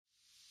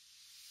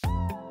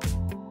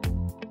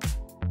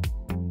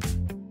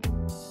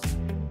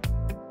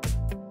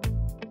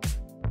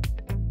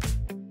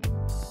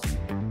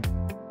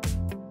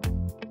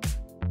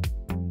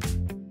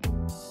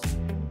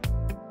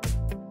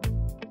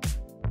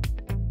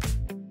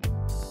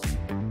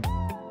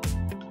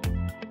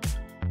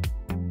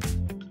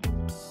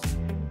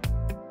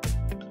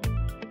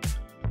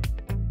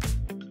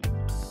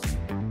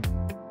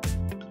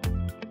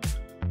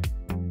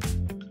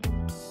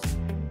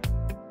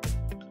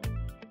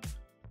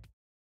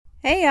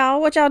Hey y'all,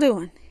 what y'all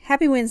doing?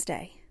 Happy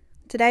Wednesday.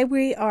 Today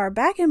we are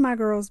back in my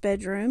girls'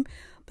 bedroom,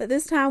 but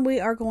this time we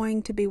are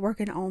going to be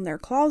working on their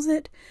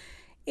closet.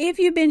 If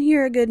you've been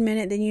here a good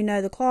minute, then you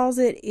know the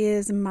closet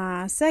is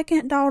my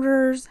second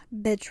daughter's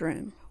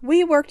bedroom.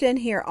 We worked in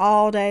here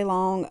all day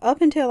long, up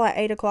until like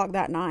 8 o'clock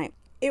that night.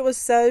 It was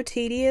so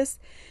tedious.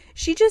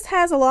 She just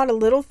has a lot of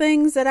little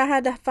things that I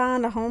had to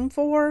find a home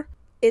for.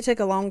 It took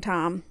a long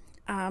time.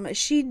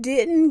 She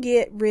didn't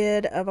get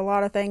rid of a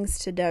lot of things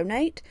to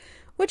donate,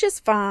 which is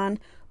fine,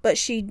 but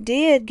she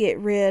did get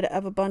rid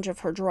of a bunch of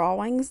her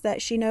drawings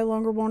that she no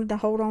longer wanted to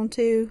hold on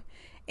to,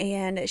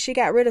 and she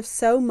got rid of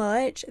so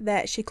much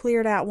that she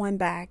cleared out one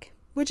bag,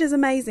 which is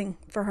amazing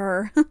for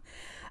her.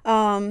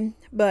 I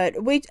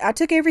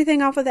took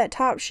everything off of that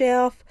top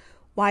shelf,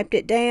 wiped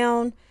it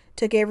down,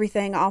 took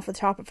everything off the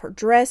top of her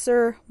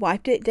dresser,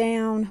 wiped it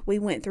down. We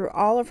went through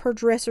all of her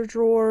dresser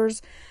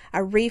drawers. I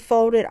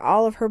refolded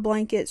all of her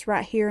blankets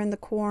right here in the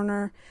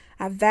corner.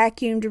 I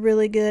vacuumed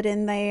really good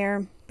in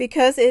there.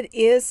 Because it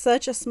is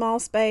such a small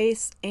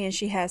space and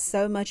she has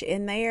so much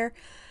in there,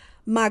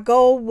 my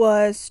goal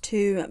was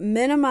to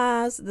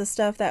minimize the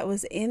stuff that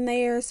was in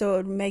there so it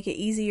would make it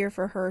easier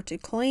for her to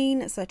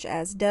clean, such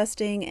as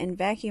dusting and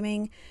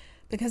vacuuming,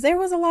 because there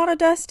was a lot of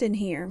dust in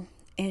here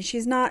and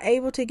she's not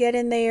able to get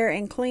in there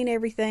and clean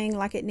everything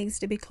like it needs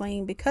to be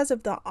cleaned because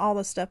of all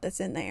the stuff that's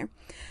in there.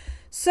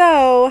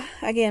 So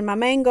again, my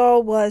main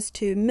goal was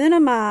to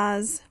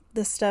minimize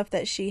the stuff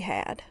that she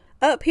had.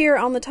 Up here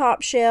on the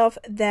top shelf,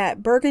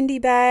 that burgundy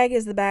bag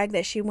is the bag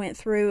that she went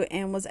through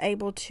and was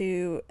able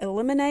to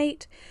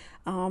eliminate.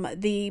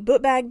 The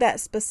book bag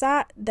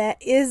that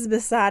is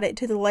beside it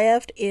to the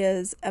left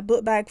is a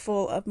book bag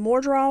full of more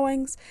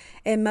drawings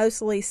and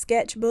mostly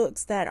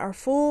sketchbooks that are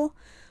full.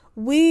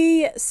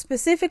 We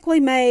specifically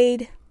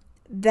made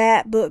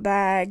that book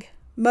bag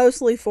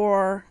mostly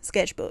for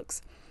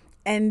sketchbooks.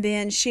 And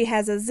then she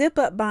has a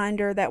zip-up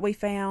binder that we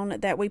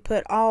found that we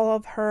put all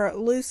of her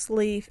loose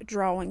leaf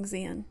drawings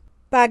in.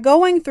 By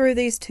going through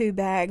these two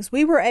bags,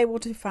 we were able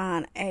to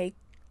find a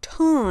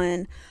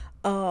ton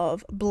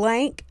of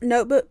blank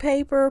notebook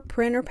paper,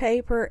 printer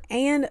paper,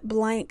 and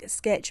blank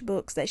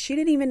sketchbooks that she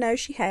didn't even know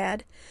she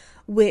had,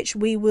 which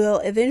we will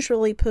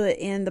eventually put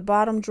in the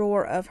bottom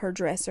drawer of her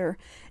dresser,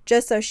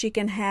 just so she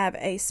can have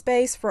a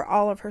space for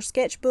all of her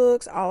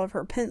sketchbooks, all of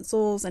her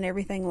pencils, and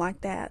everything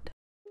like that.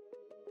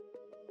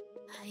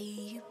 I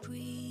hear you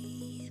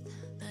breathe,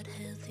 that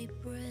healthy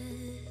breath.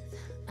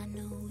 I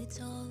know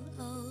it's all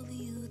of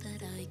you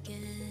that I get.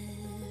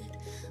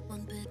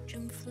 One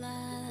bedroom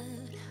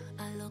flat,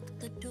 I locked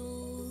the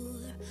door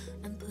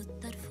and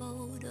put that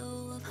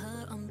photo of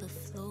her on the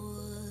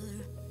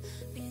floor.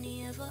 Been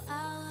here for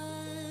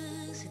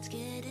hours, it's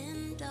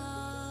getting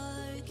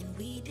dark, and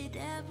we did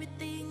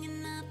everything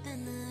and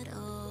nothing at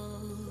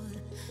all.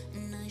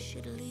 And I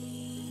should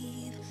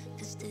leave,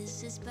 'cause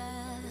this is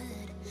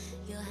bad.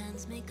 Your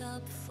hands make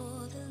up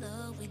for the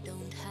love we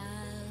don't have.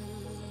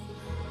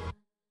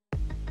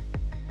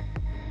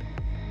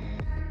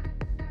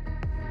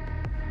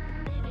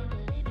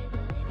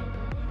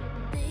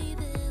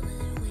 Baby,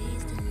 we're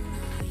wasting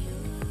our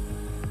youth.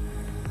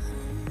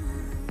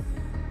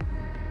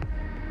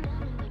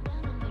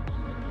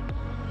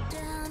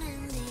 Down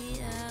in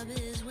the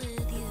abyss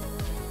with you.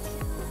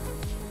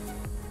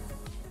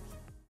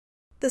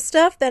 The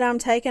stuff that I'm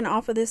taking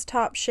off of this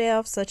top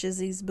shelf, such as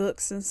these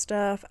books and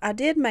stuff, I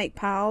did make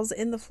piles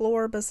in the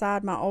floor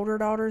beside my older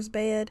daughter's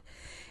bed,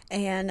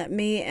 and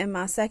me and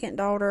my second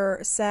daughter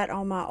sat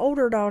on my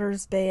older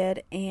daughter's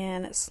bed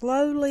and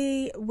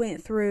slowly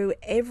went through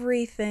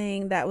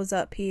everything that was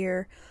up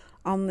here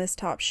on this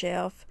top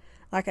shelf.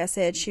 Like I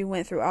said, she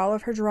went through all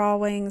of her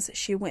drawings,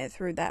 she went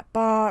through that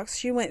box,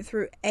 she went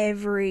through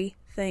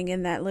everything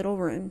in that little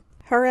room.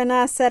 Her and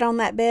I sat on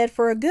that bed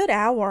for a good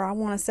hour, I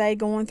want to say,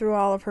 going through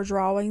all of her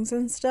drawings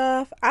and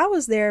stuff. I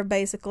was there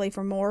basically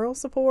for moral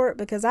support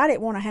because I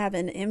didn't want to have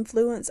an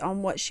influence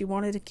on what she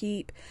wanted to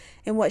keep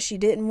and what she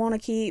didn't want to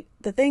keep.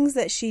 The things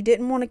that she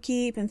didn't want to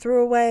keep and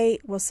threw away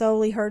was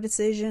solely her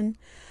decision.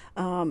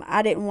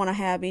 I didn't want to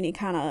have any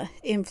kind of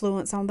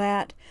influence on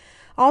that.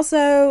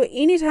 Also,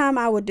 anytime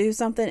I would do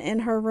something in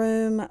her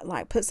room,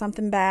 like put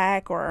something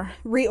back or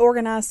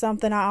reorganize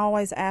something, I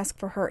always ask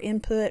for her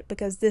input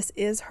because this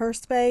is her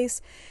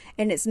space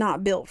and it's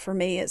not built for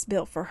me, it's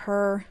built for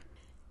her.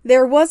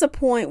 There was a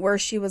point where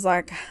she was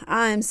like,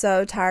 I am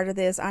so tired of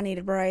this, I need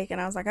a break. And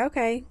I was like,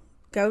 okay,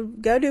 go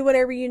do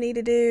whatever you need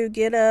to do.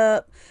 Get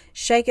up,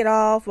 shake it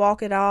off,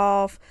 walk it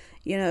off,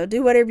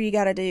 do whatever you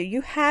got to do.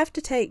 You have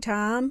to take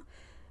time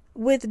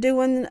with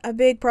doing a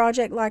big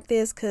project like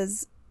this,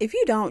 because if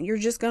you don't, you're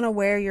just going to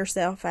wear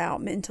yourself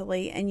out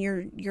mentally, and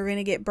you're going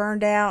to get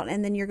burned out,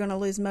 and then you're going to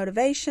lose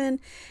motivation,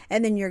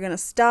 and then you're going to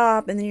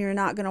stop, and then you're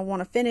not going to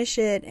want to finish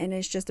it, and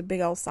it's just a big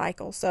old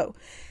cycle. So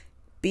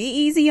be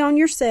easy on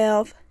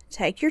yourself,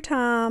 take your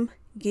time,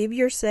 give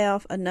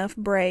yourself enough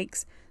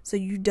breaks so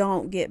you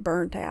don't get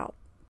burnt out.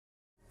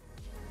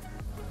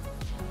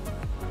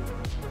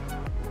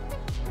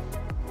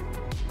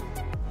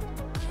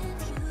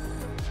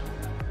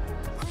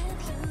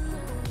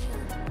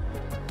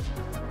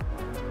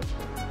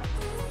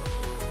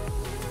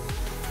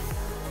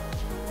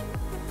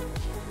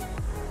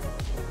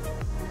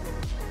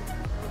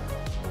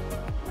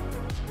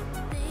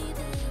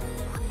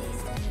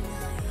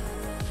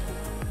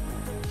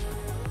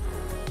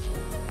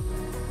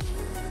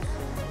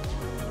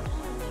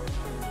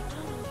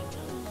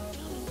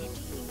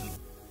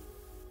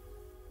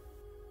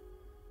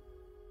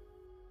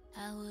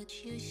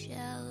 watch you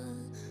shower,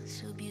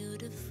 so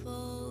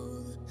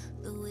beautiful,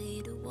 the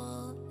way the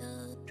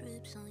water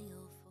drips on your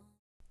phone.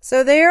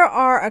 So there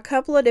are a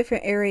couple of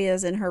different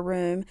areas in her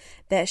room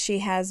that she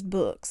has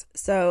books.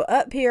 So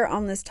up here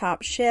on this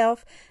top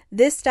shelf,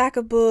 this stack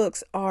of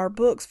books are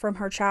books from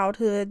her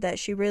childhood that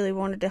she really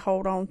wanted to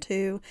hold on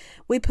to.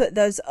 We put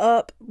those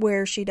up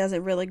where she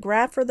doesn't really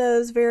grab for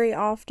those very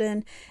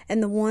often,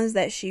 and the ones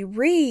that she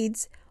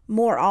reads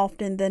more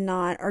often than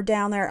not are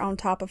down there on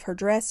top of her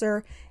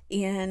dresser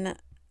in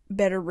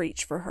better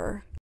reach for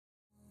her.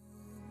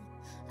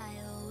 I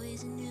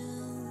always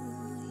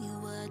knew you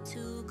were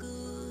too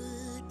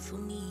good for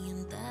me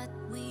and that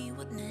we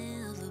would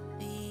never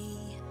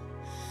be.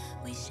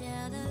 We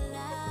shared a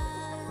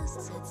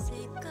last said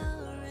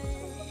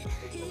cigarette.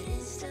 It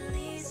is the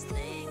least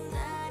thing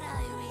that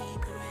I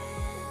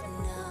regret.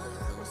 Now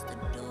close the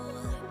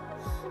door,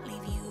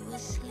 leave you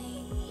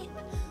asleep.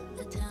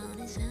 The town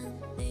is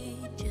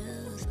empty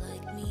just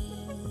like me.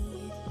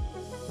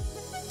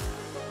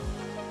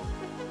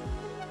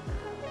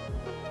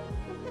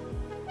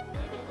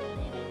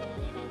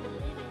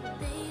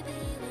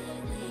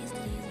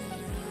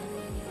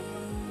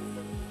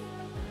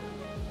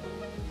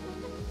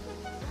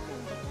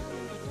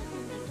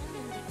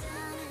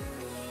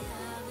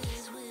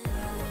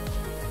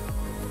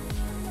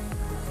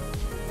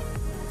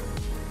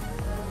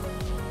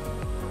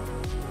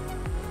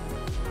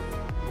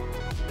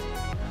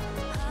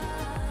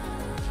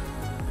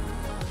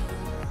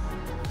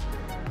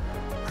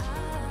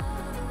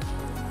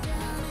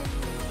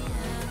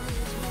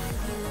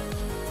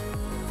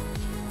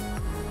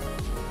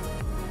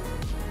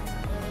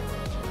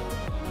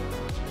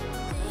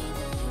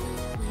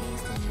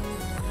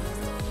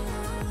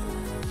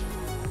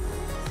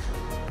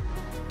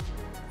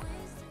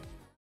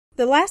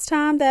 The last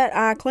time that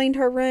I cleaned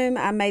her room,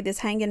 I made this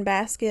hanging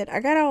basket.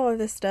 I got all of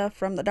this stuff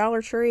from the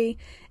Dollar Tree.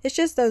 It's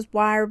just those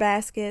wire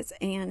baskets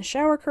and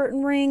shower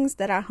curtain rings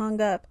that I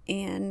hung up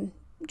and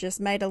just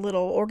made a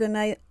little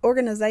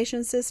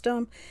organization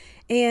system.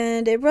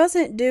 And it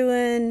wasn't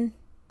doing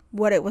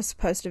what it was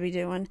supposed to be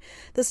doing.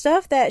 The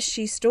stuff that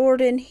she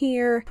stored in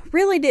here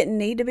really didn't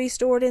need to be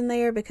stored in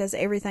there because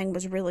everything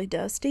was really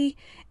dusty,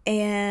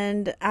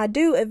 and I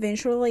do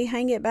eventually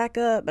hang it back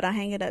up, but I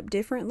hang it up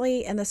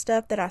differently, and the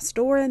stuff that I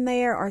store in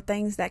there are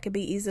things that could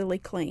be easily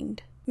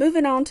cleaned.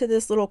 Moving on to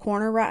this little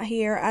corner right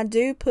here, I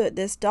do put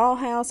this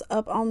dollhouse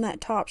up on that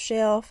top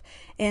shelf,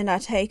 and I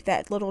take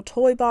that little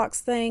toy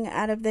box thing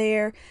out of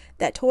there.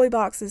 That toy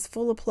box is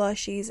full of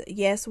plushies.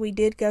 Yes, we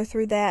did go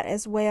through that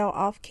as well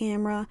off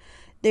camera.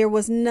 There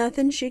was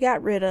nothing she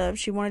got rid of.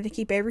 She wanted to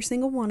keep every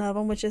single one of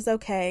them, which is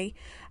okay.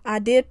 I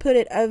did put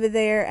it over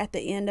there at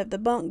the end of the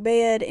bunk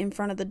bed in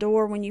front of the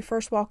door when you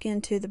first walk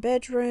into the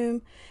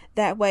bedroom.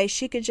 That way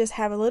she could just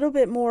have a little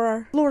bit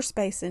more floor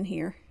space in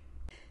here.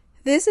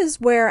 This is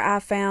where I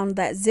found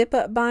that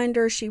zip-up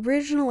binder. She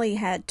originally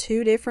had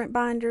 2 different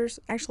binders,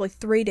 actually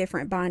 3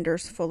 different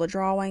binders full of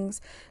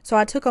drawings. So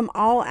I took them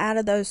all out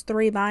of those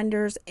 3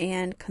 binders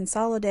and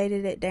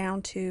consolidated it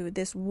down to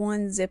this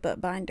one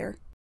zip-up binder.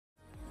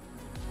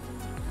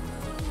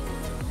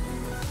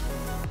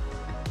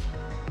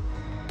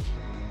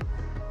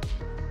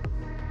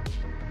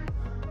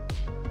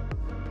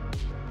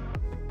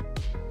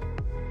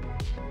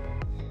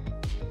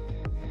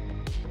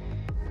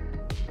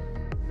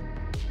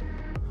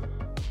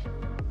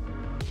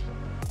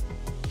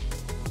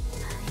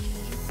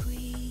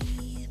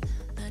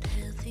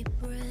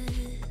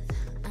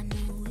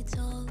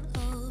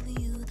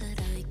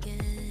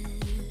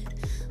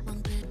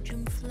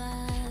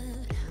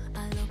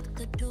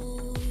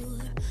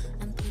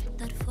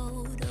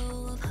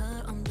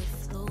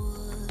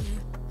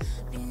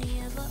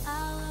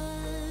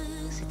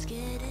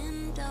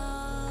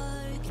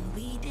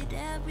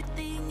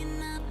 Everything and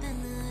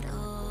nothing at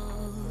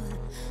all,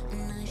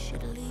 and I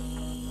should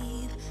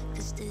leave,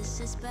 'cause this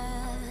is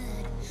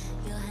bad.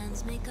 Your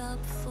hands make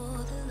up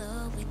for the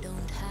love we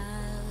don't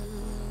have.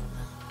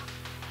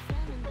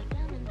 Down in the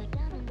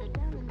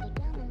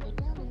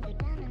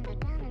abyss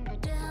with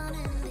you. Down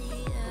in the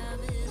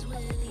abyss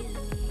with you.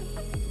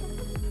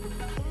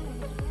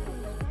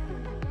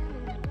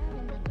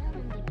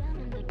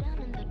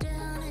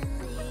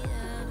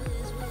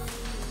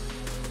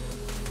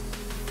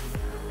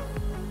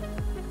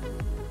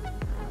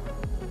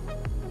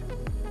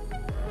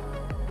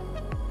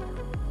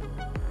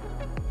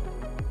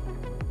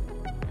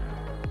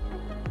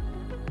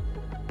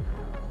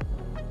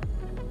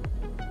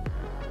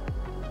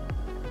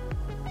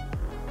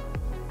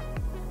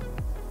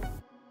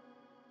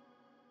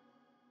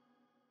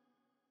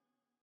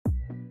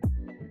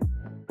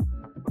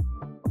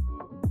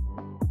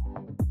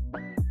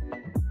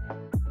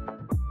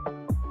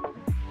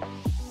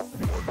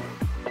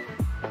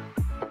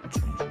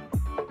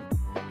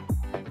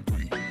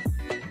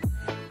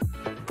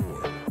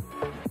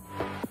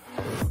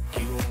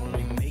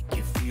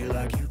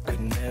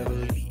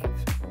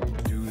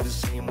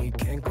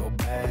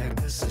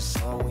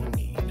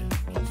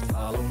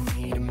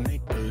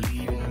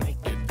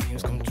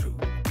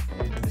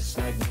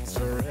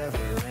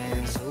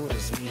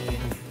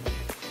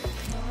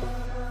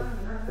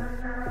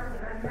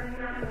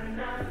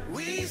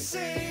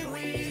 say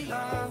we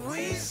love,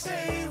 we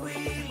say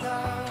we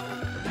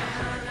love.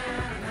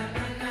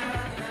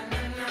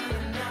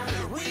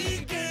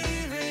 We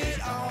gave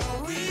it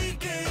all, we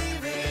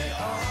gave it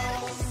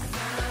all.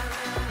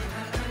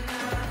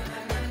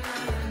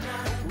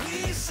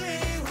 We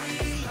say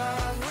we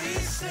love, we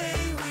say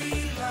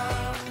we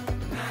love.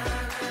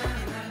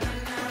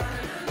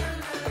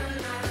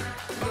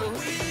 But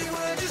we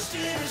were just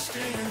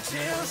innocent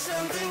until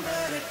something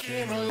better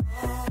came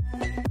along.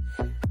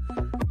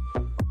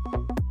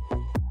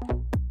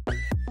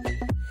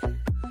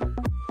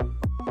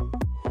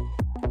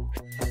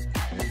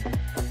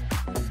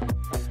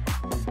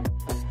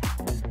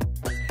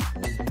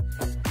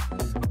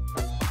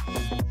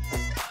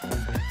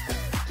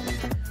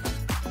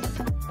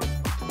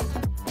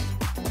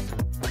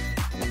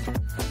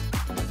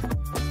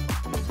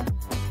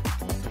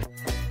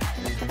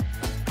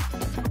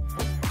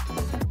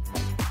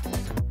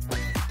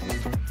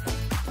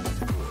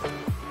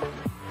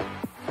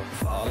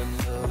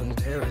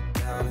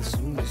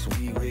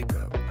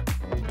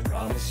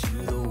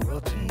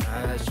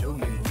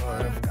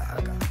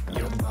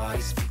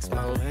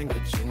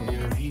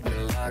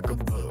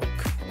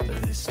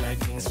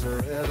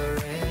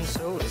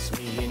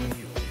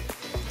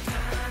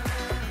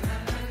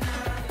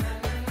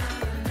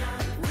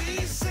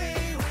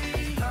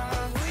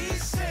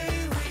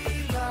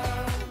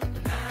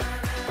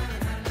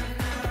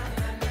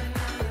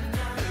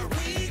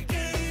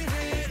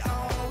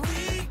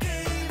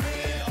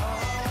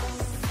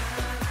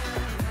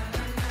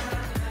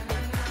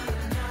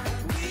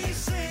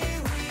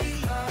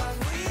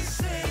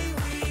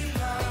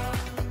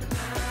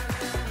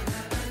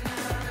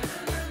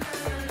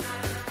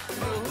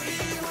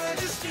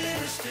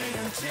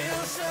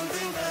 Until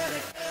something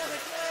better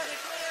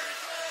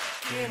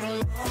came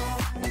along.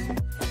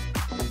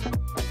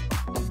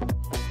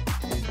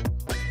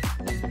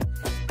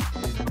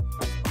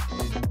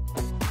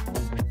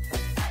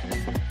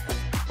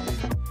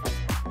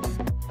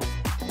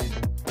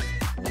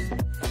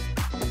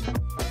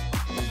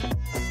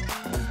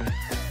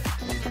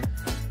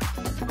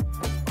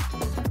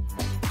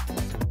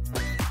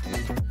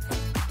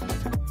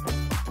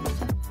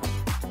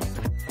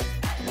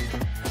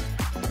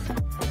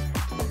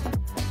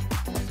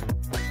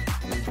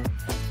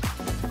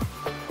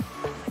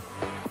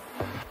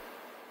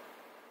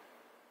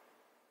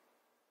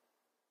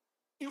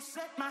 You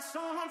set my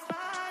soul on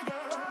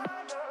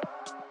fire.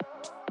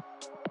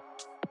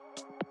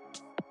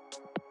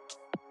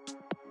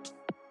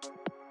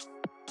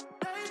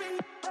 Baby,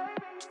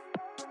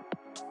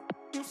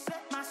 you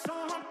set my soul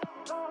on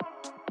fire.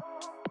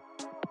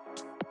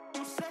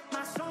 You set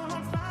my soul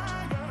on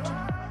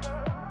fire.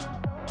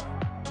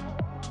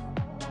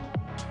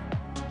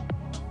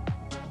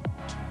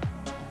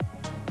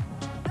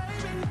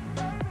 Baby,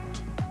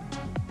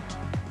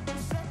 you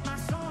set my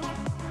soul on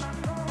fire.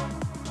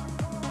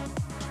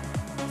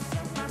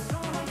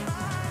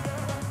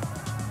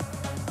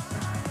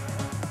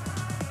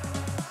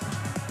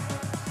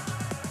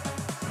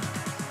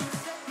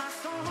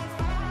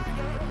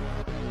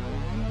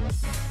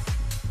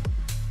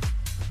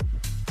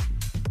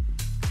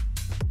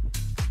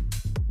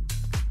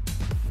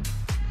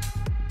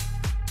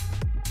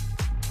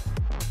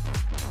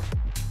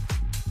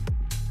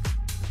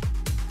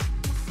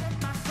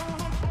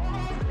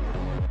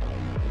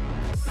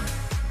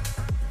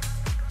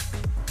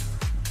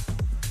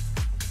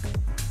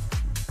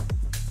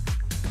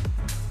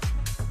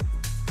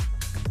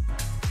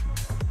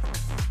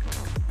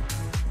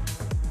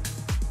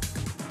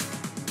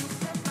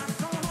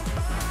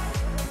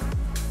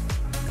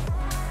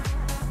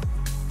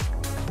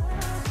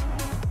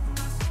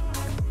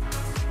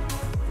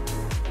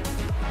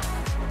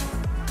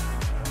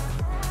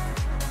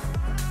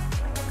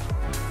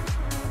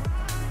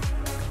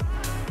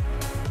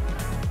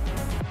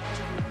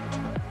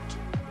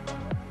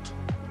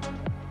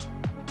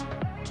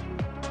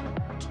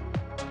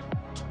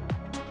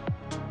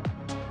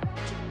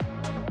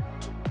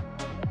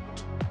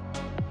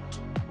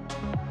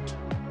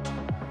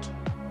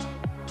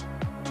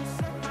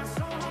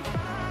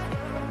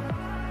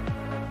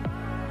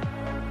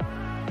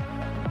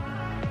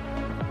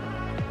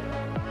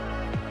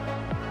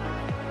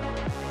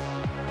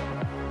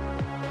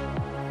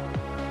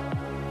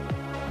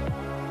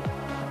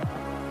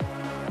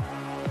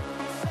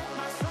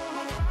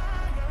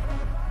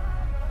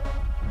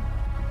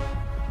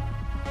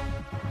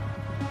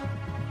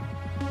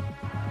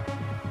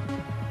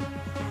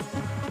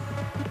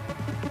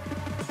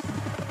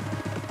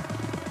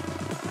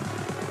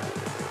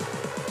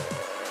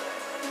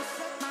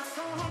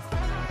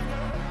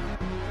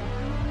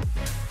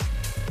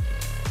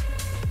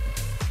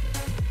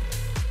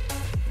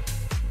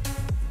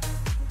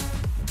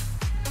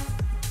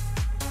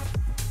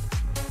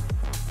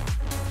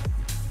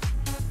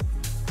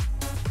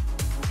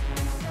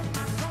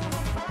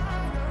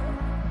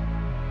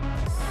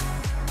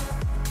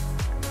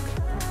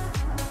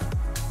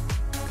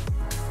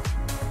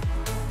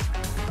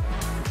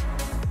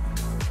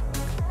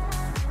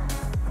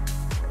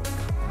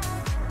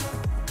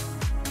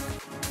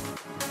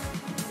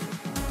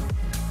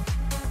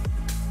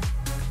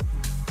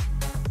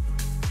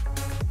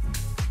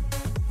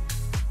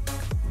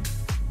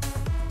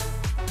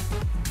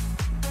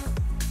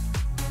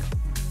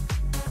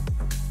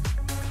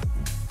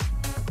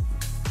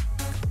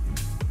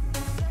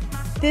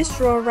 This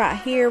drawer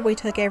right here, we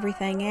took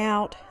everything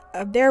out.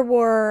 There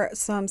were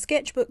some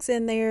sketchbooks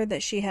in there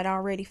that she had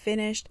already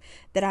finished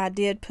that I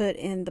did put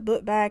in the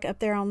book bag up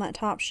there on that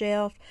top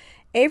shelf.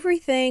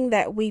 Everything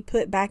that we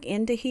put back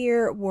into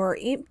here were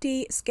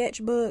empty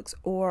sketchbooks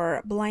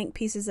or blank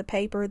pieces of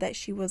paper that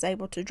she was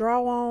able to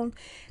draw on.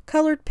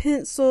 Colored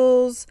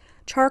pencils,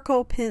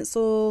 charcoal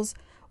pencils,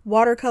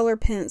 watercolor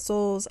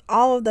pencils,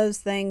 all of those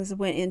things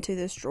went into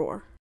this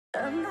drawer.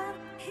 I'm not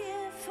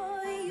here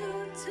for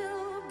you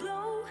to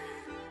blow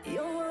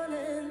your one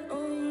and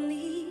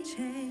only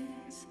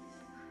chance.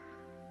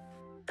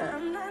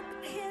 I'm not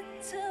here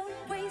to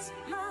waste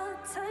my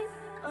time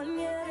on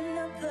yet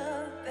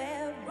another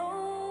bad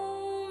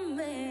romance.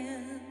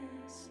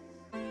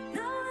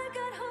 Now I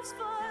got hopes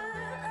for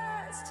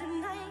us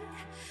tonight,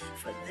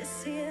 for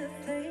this here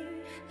thing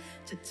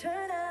to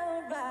turn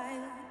out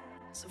right.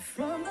 So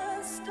from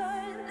the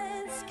start,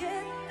 let's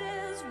get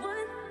this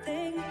one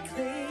thing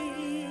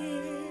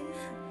clear.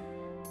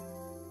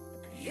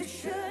 You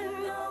should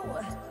know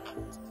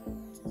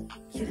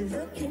you're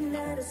looking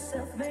at a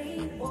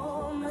self-made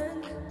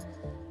woman.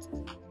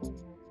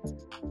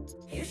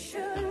 You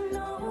should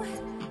know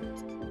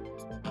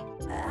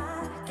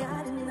I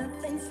got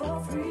nothing for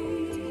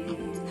free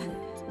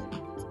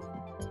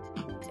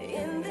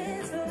in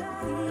this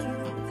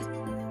life.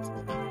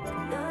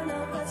 None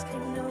of us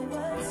can know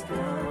what's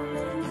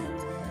coming.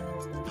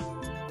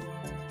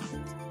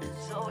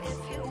 So if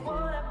you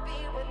wanna be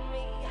with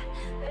me,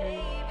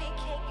 baby,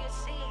 can't you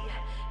see?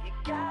 You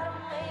gotta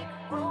make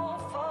room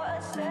for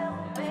a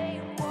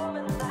self-made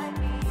woman like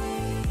me.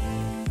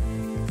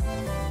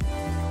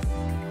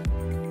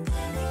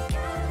 You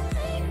gotta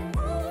make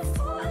room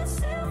for a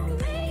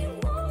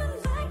self-made woman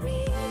like me.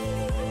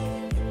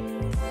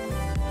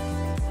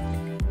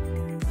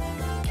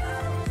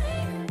 Gotta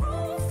make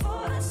room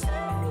for a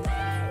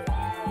self-made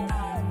woman.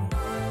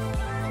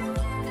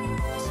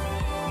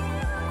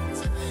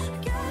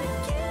 Gotta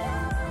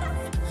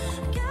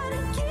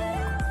get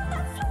on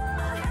the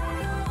floor.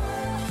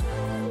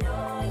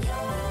 Know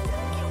you're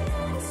looking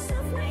at a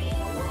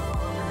self-made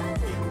woman.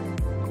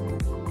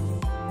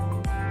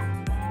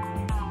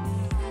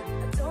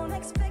 I don't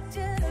expect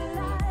you to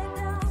lie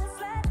down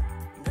flat,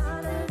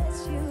 not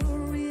unless you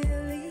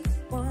really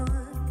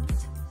want.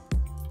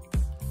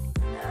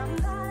 I'm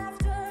not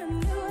after a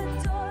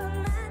new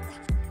doormat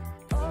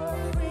or a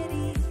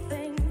pretty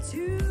thing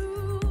to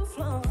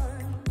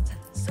flaunt.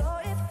 So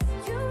if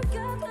you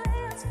got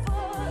plans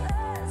for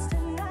us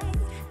tonight,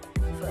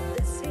 for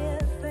this here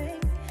thing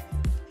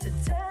to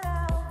turn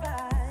out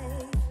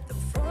right, then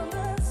from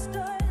the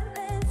start,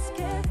 let's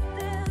get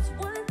this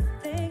one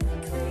thing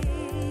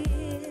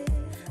clear.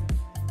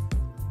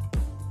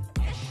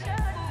 You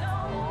should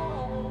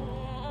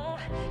know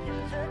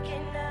you're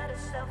looking at a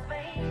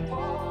self-made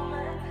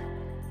woman.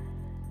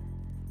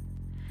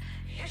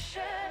 You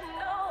should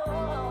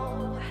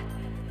know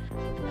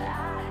I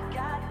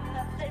got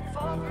nothing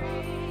for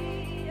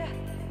free.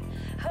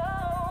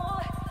 Oh,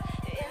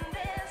 in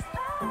this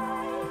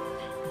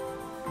life,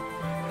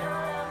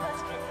 none of us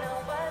can know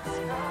what's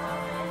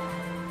coming.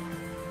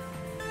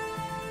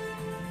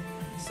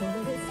 So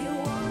if you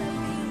wanna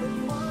be with,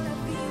 wanna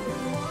be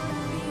with, wanna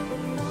be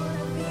with,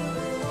 wanna be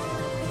with, wanna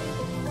be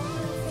with,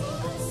 wanna be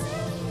with,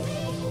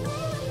 self-made woman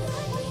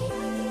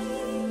like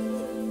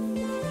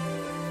me.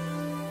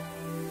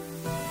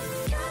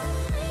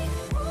 Gotta make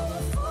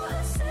room for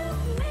a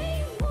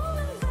self-made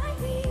woman like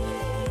me.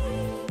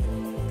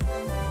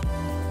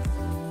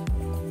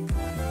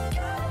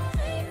 Gotta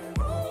make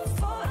room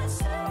for a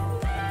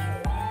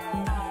self-made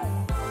woman.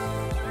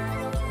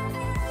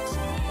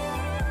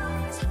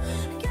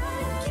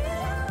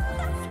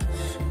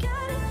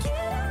 Gotta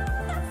get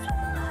on the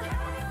floor.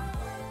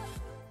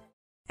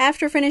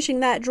 After finishing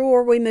that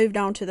drawer, we moved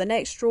on to the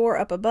next drawer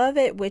up above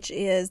it, which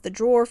is the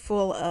drawer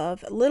full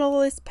of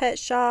Littlest Pet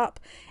Shop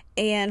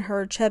and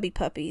her chubby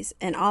puppies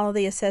and all of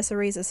the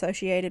accessories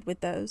associated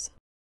with those.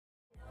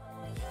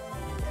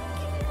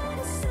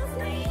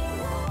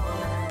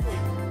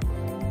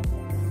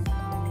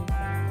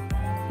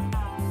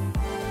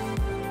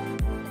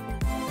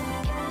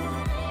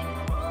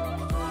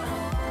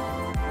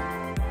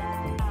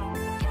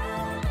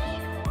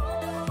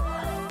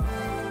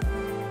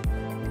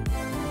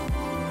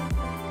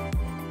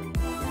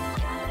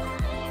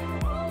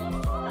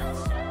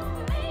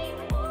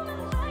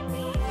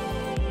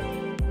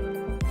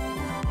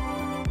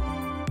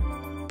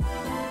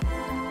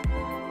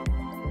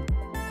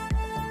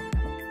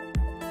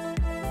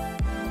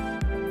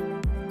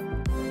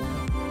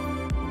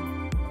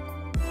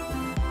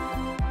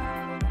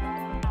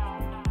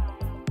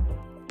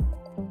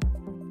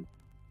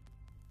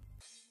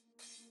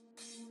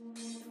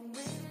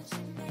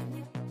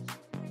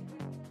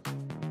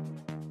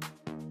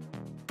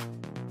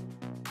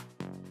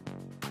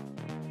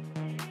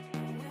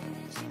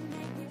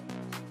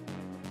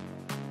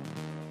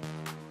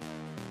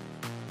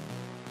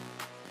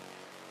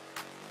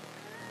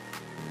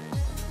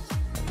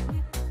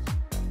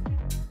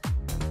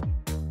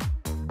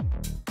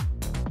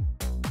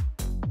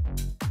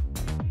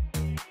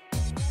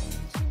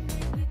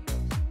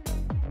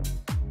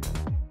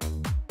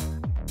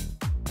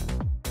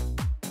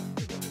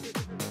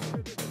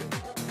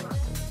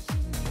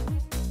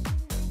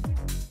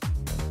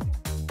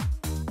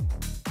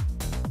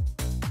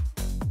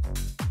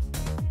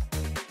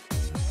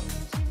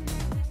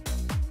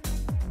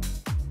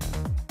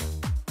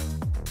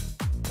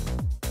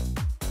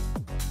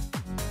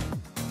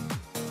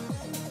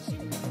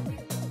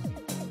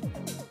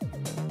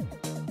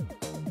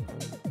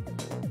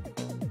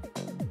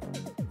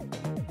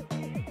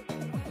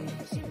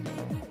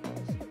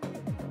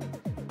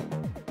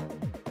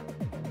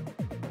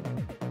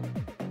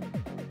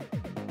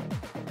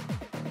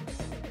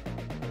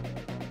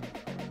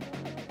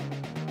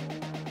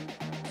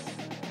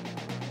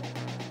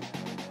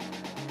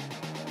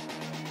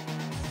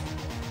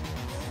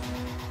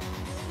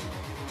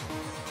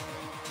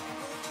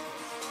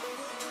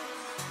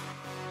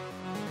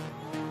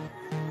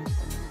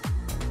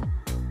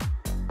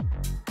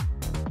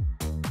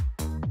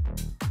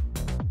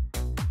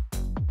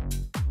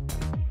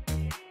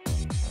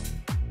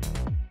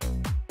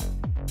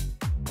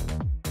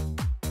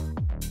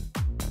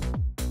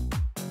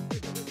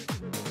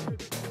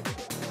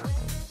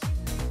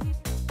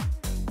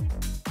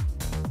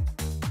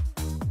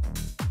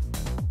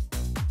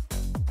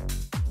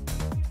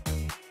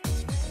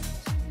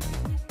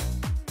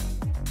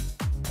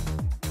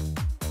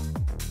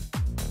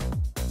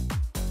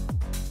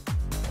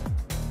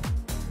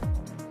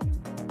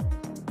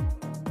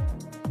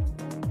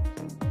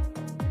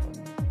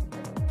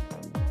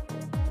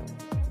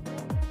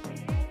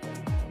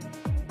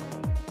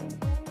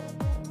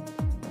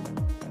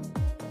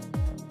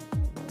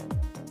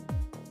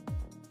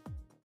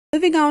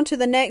 Moving on to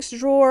the next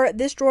drawer.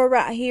 This drawer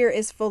right here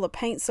is full of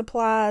paint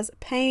supplies,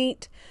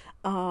 paint,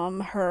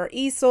 her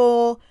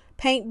easel,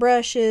 paint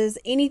brushes,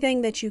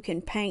 anything that you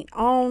can paint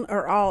on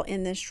are all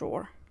in this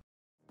drawer.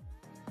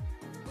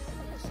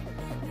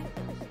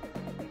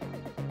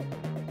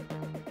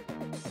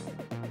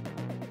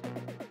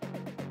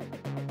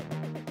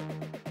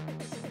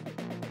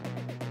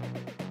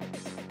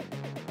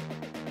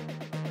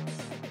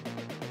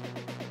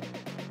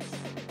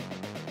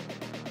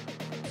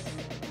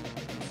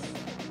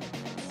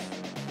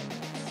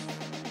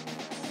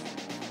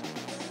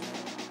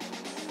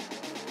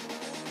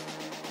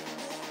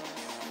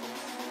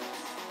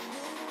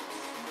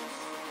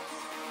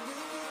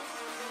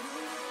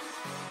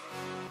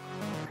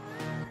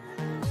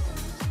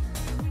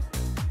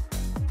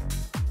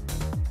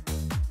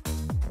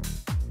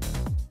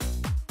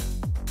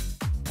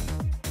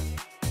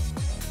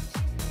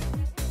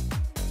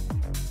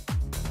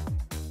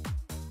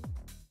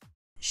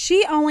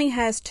 She only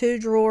has 2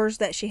 drawers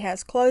that she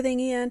has clothing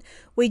in.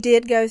 We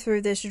did go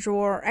through this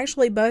drawer,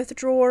 actually both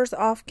drawers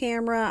off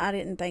camera. I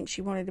didn't think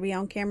she wanted to be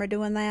on camera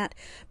doing that.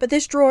 But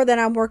this drawer that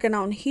I'm working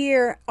on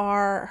here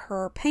are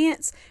her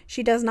pants.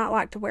 She does not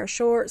like to wear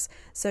shorts,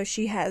 so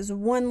she has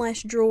one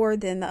less drawer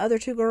than the other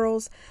 2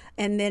 girls.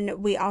 And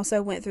then we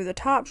also went through the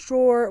top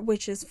drawer,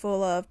 which is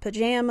full of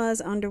pajamas,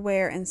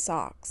 underwear, and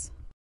socks.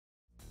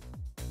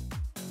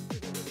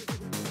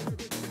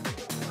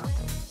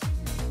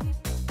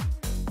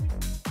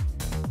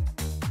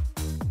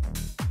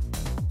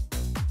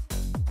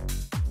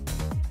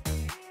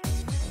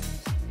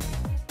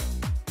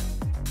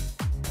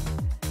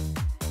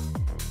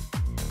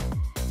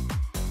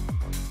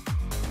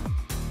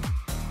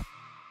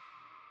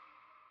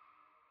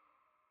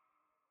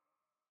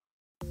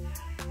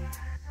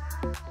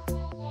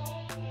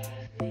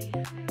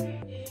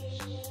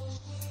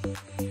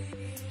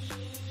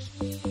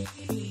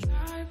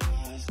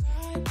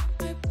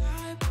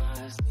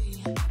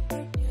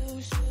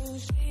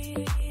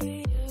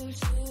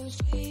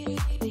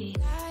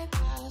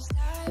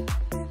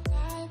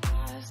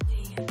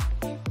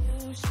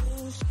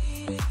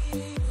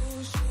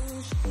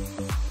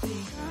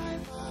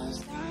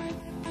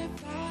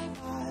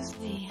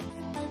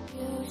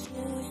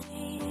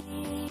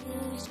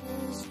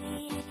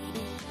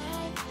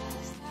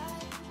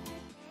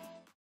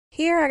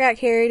 Here I got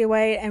carried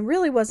away and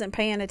really wasn't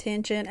paying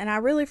attention, and I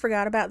really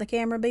forgot about the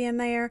camera being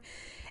there,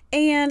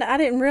 and I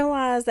didn't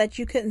realize that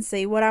you couldn't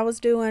see what I was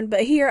doing.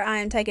 But here I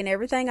am taking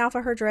everything off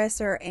of her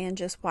dresser and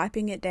just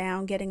wiping it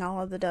down, getting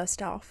all of the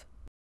dust off.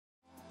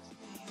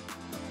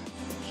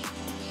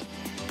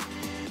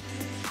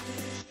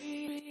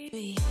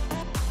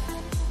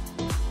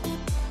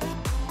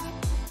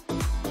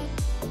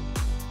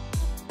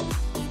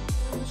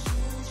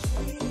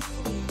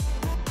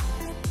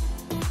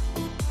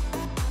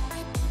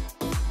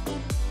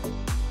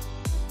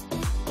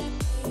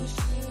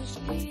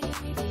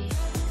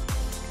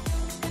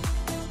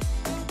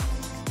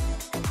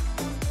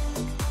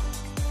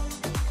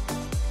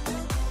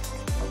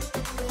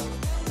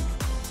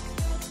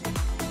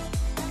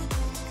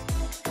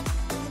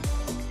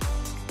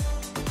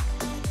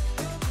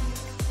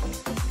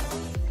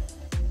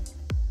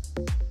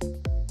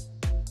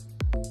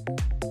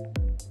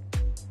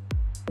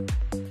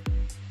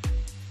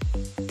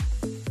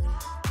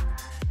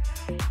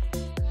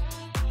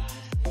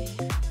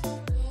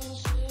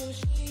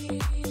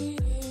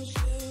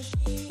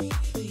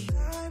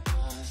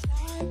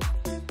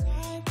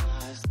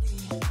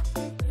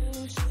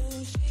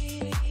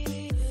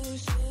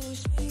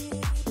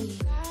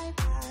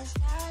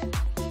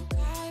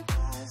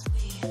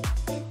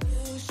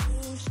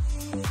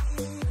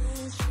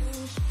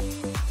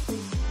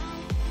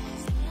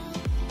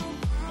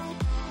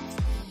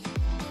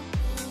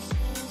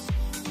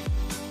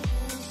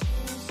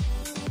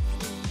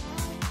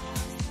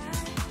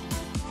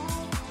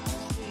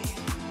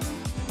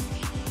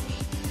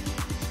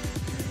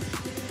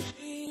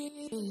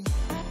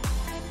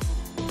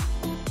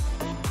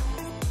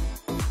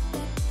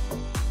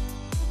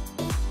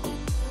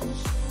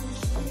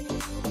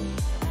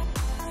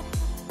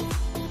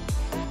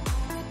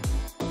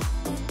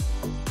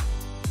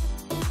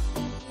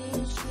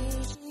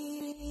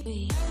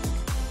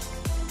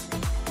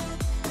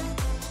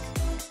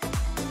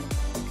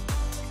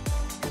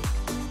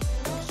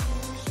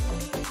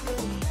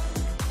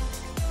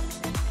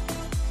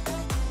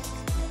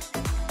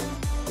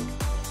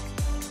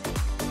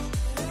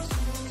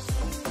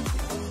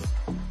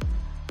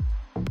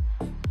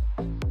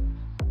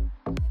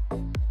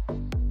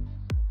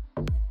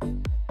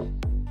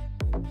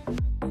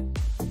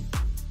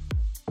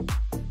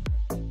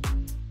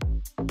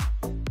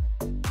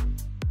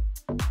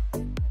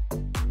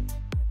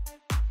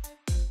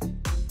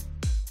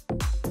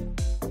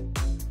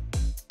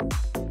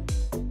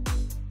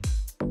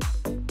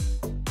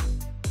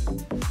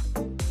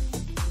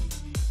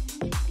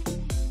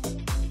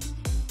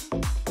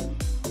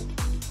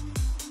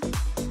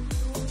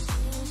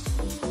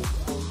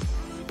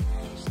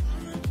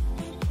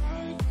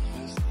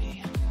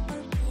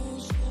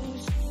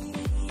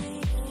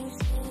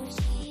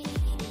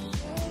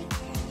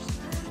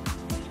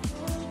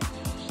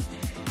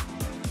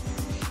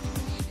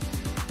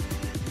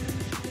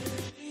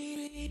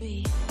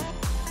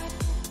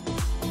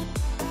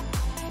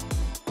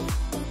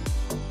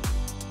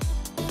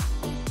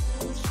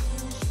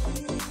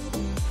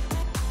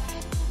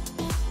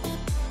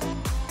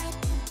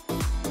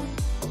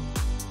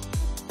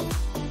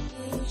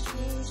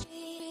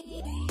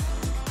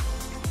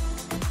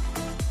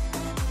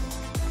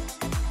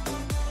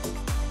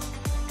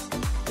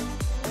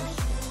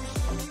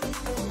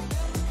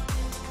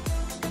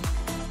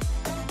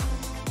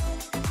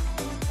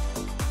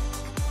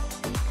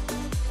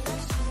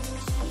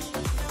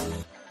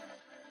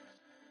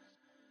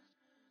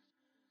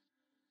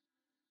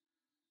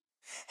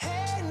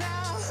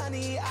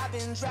 I've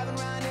been driving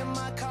around in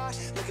my car,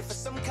 looking for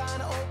some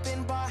kind of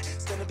open bar.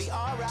 It's gonna be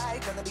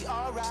alright, gonna be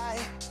alright.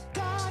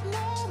 Got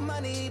no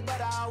money,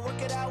 but I'll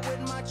work it out with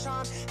my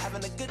charm.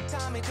 Having a good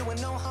time, ain't doing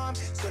no harm.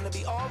 It's gonna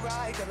be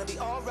alright, gonna be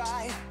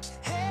alright.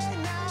 Hey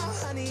now,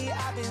 honey,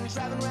 I've been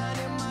driving around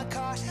in my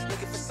car,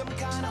 looking for some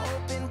kind of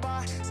open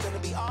bar. It's gonna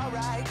be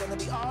alright, gonna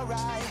be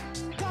alright.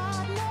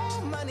 Got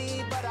no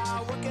money, but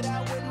I'll work it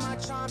out with my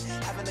charm.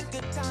 Having a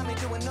good time,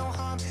 ain't doing no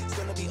harm. It's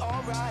gonna be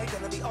alright,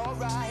 gonna be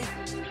alright.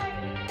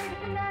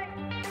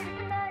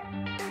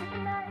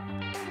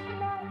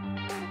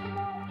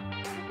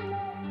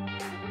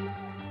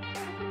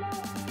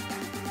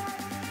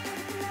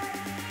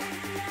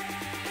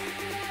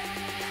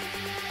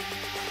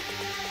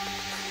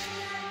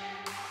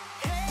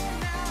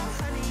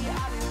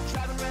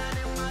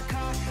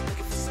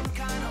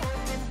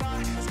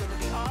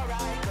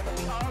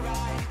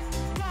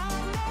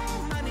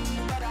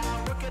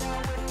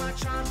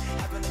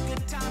 Having a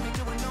good time, ain't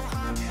doing no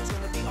harm. It's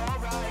gonna be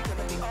alright,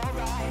 gonna be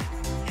alright.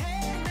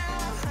 Hey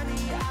now,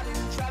 honey, I've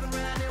been driving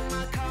around in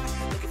my car,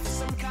 looking for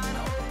some kind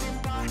of open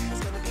bar.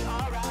 It's gonna be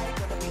alright,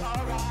 gonna be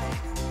alright.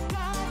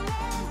 Got no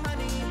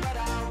money, but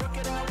I'll work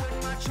it out with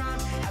my charm.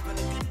 Having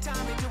a good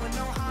time, ain't doing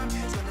no harm.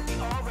 It's gonna be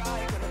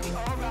alright, gonna be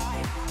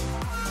alright.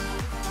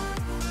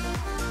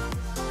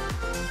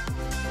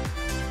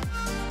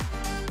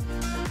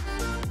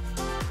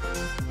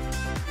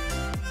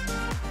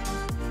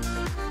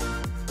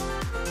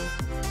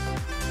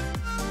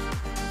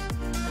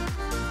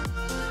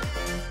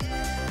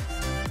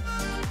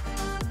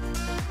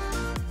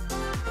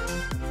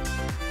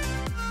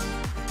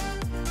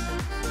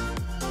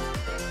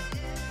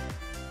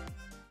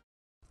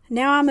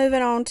 Now I'm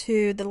moving on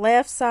to the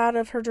left side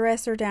of her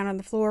dresser down on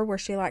the floor where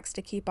she likes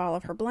to keep all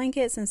of her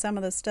blankets and some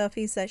of the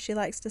stuffies that she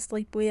likes to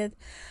sleep with.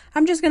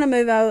 I'm just going to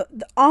move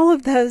all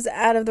of those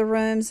out of the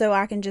room so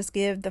I can just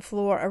give the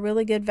floor a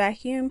really good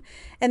vacuum,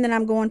 and then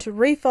I'm going to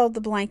refold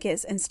the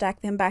blankets and stack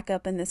them back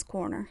up in this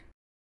corner.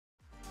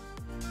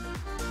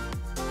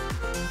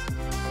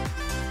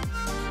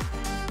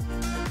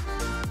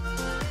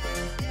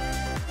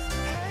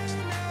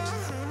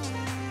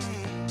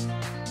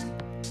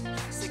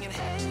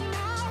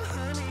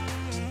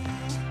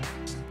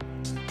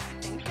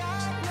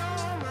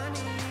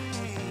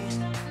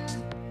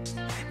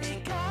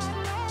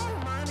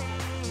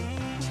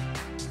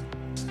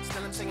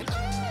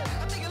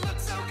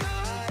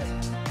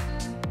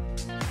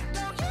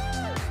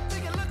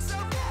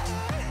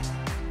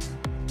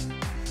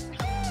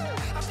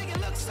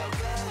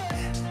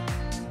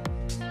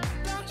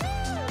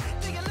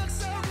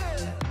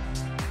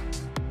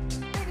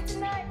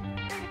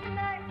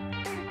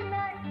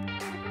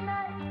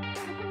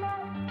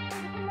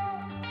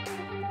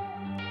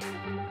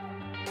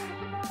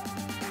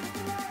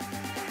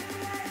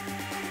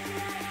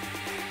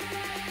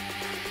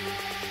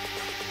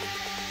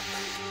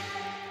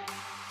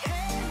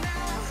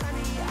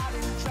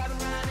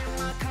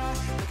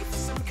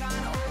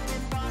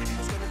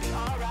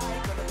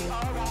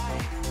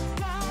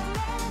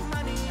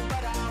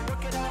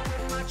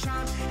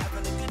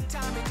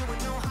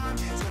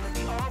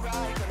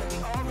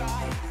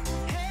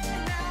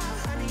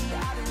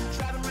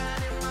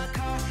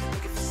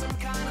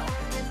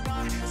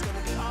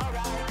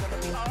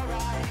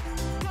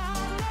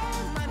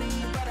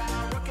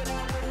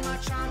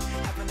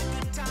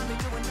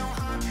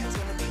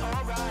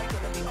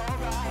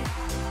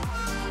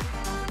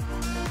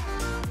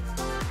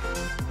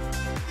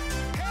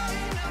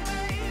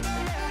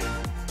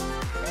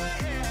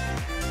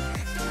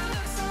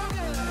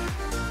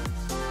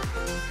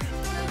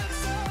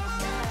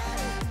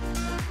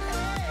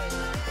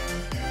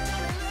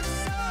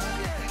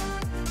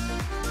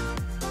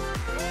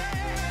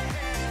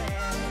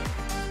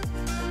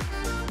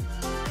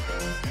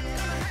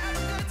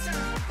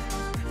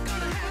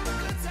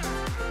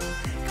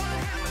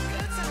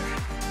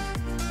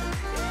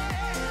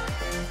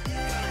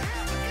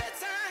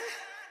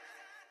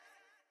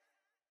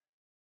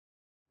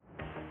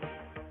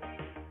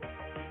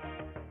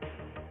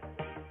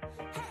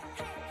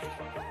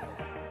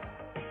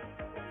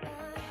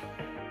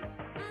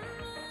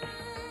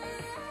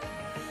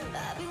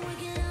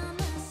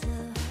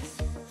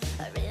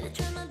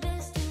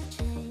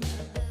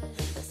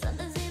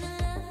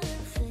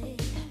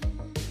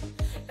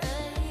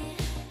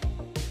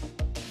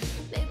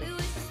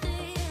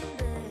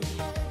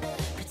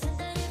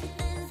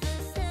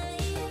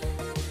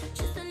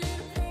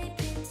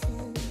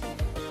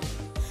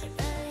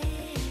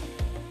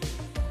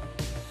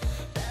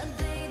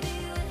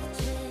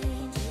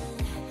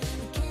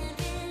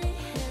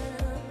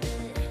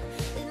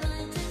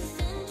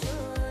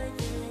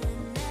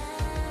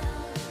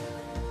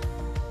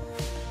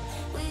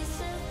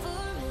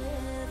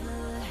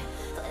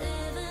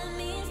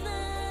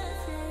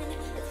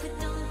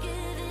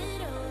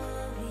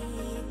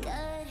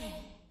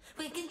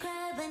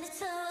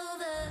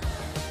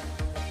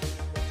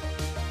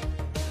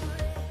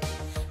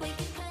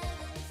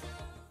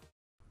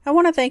 I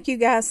want to thank you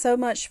guys so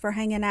much for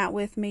hanging out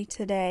with me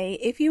today.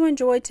 If you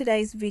enjoyed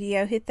today's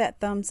video, hit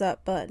that thumbs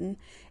up button.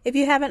 If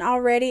you haven't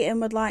already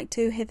and would like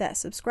to, hit that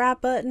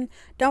subscribe button.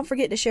 Don't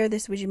forget to share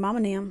this with your mom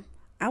and them.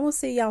 I will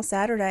see y'all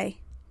Saturday.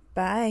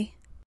 Bye.